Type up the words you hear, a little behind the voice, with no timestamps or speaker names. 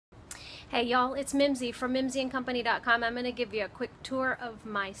Hey y'all, it's Mimsy from mimsyandcompany.com. I'm going to give you a quick tour of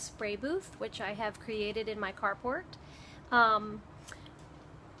my spray booth, which I have created in my carport.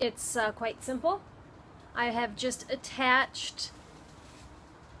 It's quite simple. I have just attached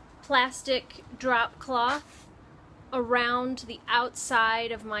plastic drop cloth around the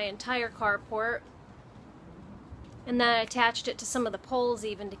outside of my entire carport, and then I attached it to some of the poles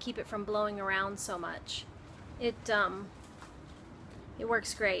even to keep it from blowing around so much. It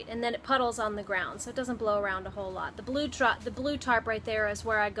works great, and then it puddles on the ground, so it doesn't blow around a whole lot. The blue tarp right there is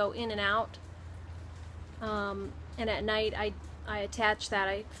where I go in and out, and at night I attach that,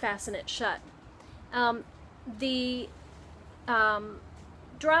 I fasten it shut. The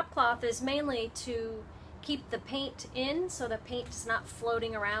drop cloth is mainly to keep the paint in, so the paint is not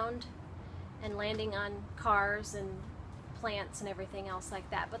floating around and landing on cars and plants and everything else like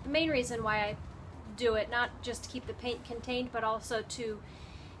that. But the main reason why I do it, not just to keep the paint contained, but also to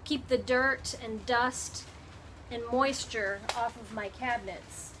keep the dirt and dust and moisture off of my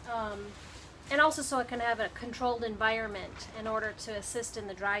cabinets, and also so I can have a controlled environment in order to assist in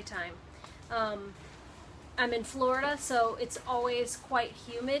the dry time. I'm in Florida, so it's always quite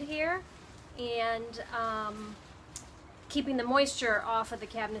humid here, and keeping the moisture off of the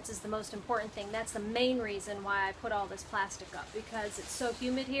cabinets is the most important thing. That's the main reason why I put all this plastic up, because it's so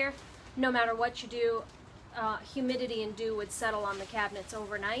humid here. No matter what you do, humidity and dew would settle on the cabinets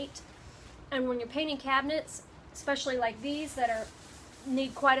overnight. And when you're painting cabinets, especially like these that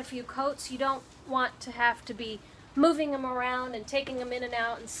need quite a few coats, you don't want to have to be moving them around and taking them in and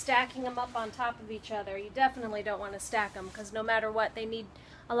out and stacking them up on top of each other. You definitely don't want to stack them, because no matter what, they need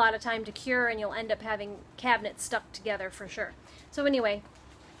a lot of time to cure, and you'll end up having cabinets stuck together for sure. So anyway,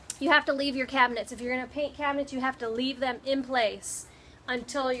 you have to leave your cabinets. If you're going to paint cabinets, you have to leave them in place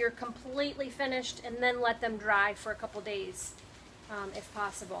until you're completely finished, and then let them dry for a couple days, if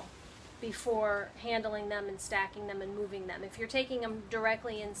possible, before handling them and stacking them and moving them. If you're taking them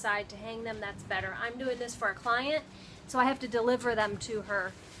directly inside to hang them, that's better. I'm doing this for a client, so I have to deliver them to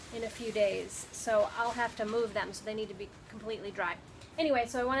her in a few days, so I'll have to move them, so they need to be completely dry. Anyway,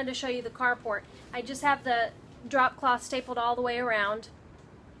 so I wanted to show you the carport. I just have the drop cloth stapled all the way around.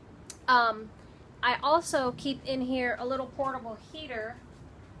 I also keep in here a little portable heater,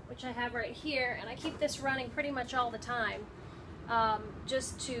 which I have right here, and I keep this running pretty much all the time,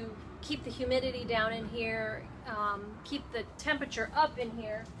 just to keep the humidity down in here, keep the temperature up in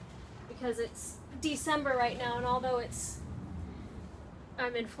here, because it's December right now, and although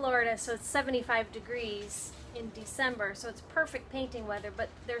I'm in Florida, so it's 75 degrees in December, so it's perfect painting weather, but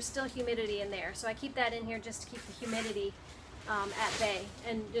there's still humidity in there, so I keep that in here just to keep the humidity at bay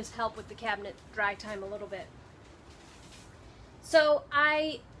and just help with the cabinet dry time a little bit. So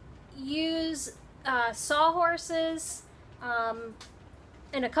I use sawhorses and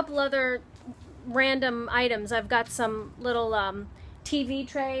a couple other random items. I've got some little TV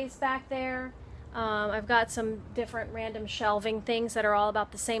trays back there. I've got some different random shelving things that are all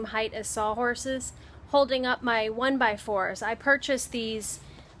about the same height as sawhorses, holding up my 1x4s. I purchased these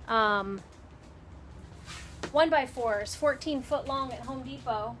 1x4s, 14 foot long at Home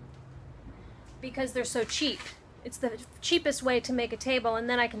Depot, because they're so cheap. It's the cheapest way to make a table, and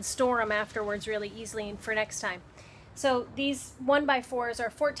then I can store them afterwards really easily and for next time. So these 1x4s are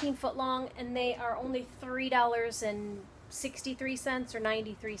 14 foot long, and they are only $3.63 or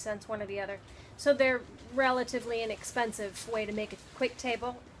 93 cents, one or the other. So they're relatively inexpensive way to make a quick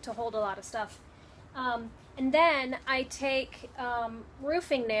table to hold a lot of stuff. And then I take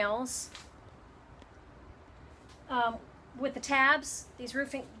roofing nails with the tabs,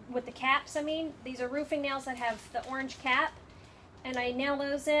 with the caps, these are roofing nails that have the orange cap, and I nail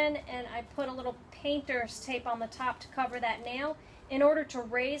those in, and I put a little painter's tape on the top to cover that nail in order to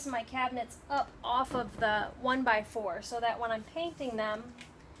raise my cabinets up off of the 1x4, so that when I'm painting them,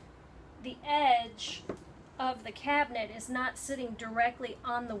 the edge of the cabinet is not sitting directly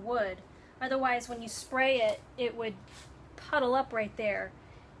on the wood. Otherwise, when you spray it, it would puddle up right there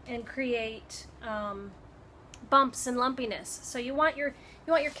and create bumps and lumpiness. So you want your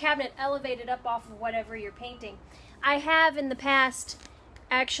cabinet elevated up off of whatever you're painting. I have in the past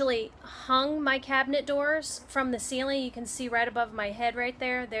actually hung my cabinet doors from the ceiling. You can see right above my head right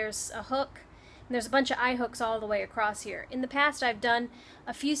there, there's a hook, and there's a bunch of eye hooks all the way across here. In the past, I've done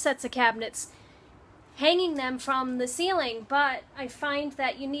a few sets of cabinets hanging them from the ceiling, but I find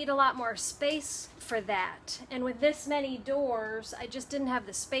that you need a lot more space for that, and with this many doors I just didn't have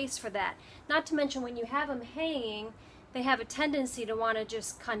the space for that. Not to mention, when you have them hanging, they have a tendency to want to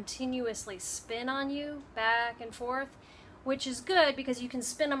just continuously spin on you back and forth, which is good because you can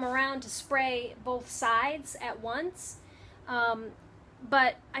spin them around to spray both sides at once.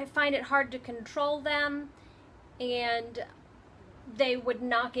 but I find it hard to control them, and they would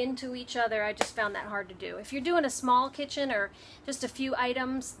knock into each other. I just found that hard to do. If you're doing a small kitchen or just a few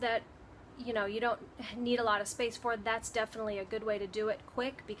items that you know you don't need a lot of space for, that's definitely a good way to do it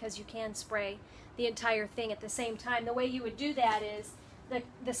quick, because you can spray the entire thing at the same time. The way you would do that is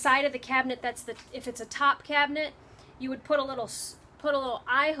the side of the cabinet, that's the, if it's a top cabinet, you would put a little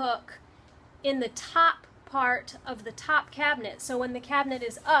eye hook in the top part of the top cabinet, so when the cabinet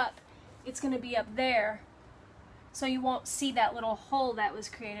is up, it's going to be up there, so you won't see that little hole that was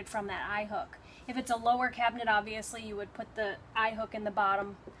created from that eye hook. If it's a lower cabinet, obviously you would put the eye hook in the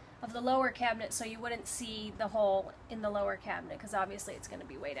bottom of the lower cabinet, so you wouldn't see the hole in the lower cabinet, because obviously it's going to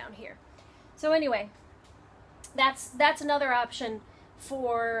be way down here. So anyway, that's another option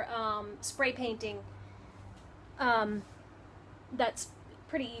for spray painting. That's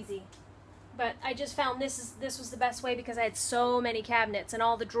pretty easy. But I just found this was the best way, because I had so many cabinets, and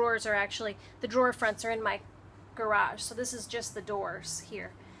all the drawers are actually, the drawer fronts are in my garage. So this is just the doors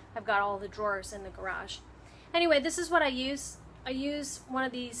here. I've got all the drawers in the garage. Anyway, this is what I use. I use one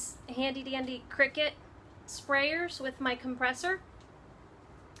of these handy dandy Cricut sprayers with my compressor.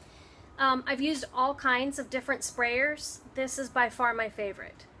 I've used all kinds of different sprayers. This is by far my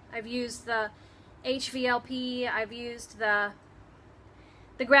favorite. I've used the HVLP, I've used the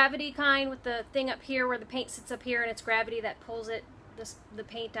gravity kind with the thing up here where the paint sits up here and it's gravity that pulls the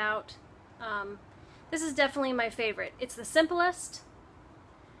paint out. This is definitely my favorite. It's the simplest.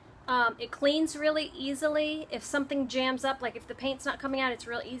 It cleans really easily. If something jams up, like if the paint's not coming out, it's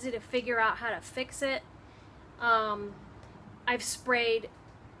real easy to figure out how to fix it. I've sprayed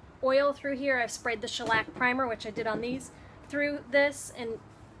oil through here. I've sprayed the shellac primer, which I did on these, through this, and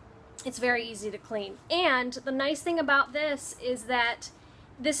it's very easy to clean. And the nice thing about this is that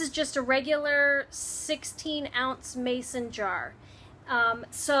this is just a regular 16-ounce mason jar.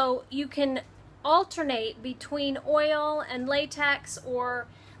 So you can alternate between oil and latex, or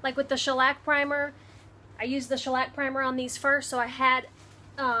like with the shellac primer, I used the shellac primer on these first, so I had,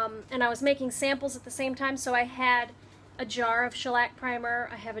 and I was making samples at the same time, so I had a jar of shellac primer,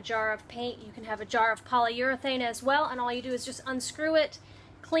 I have a jar of paint, you can have a jar of polyurethane as well, and all you do is just unscrew it,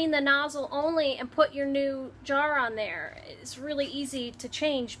 clean the nozzle only, and put your new jar on there. It's really easy to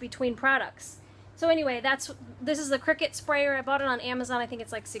change between products. So anyway, this is the Cricut sprayer. I bought it on Amazon. I think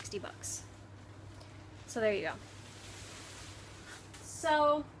it's like 60 bucks. So there you go.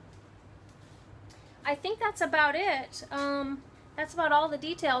 So I think that's about it. That's about all the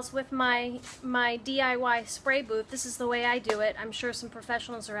details with my DIY spray booth. This is the way I do it. I'm sure some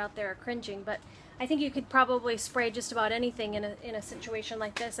professionals are out there are cringing, but I think you could probably spray just about anything in a situation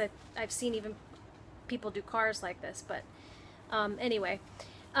like this. I've seen even people do cars like this, but anyway.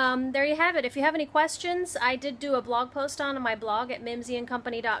 There you have it. If you have any questions, I did do a blog post on my blog at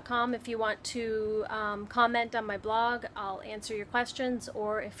mimsyandcompany.com. If you want to comment on my blog, I'll answer your questions,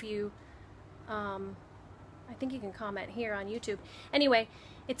 or if you, I think you can comment here on YouTube. Anyway,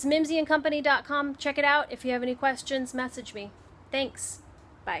 it's mimsyandcompany.com. Check it out. If you have any questions, message me. Thanks.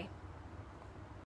 Bye.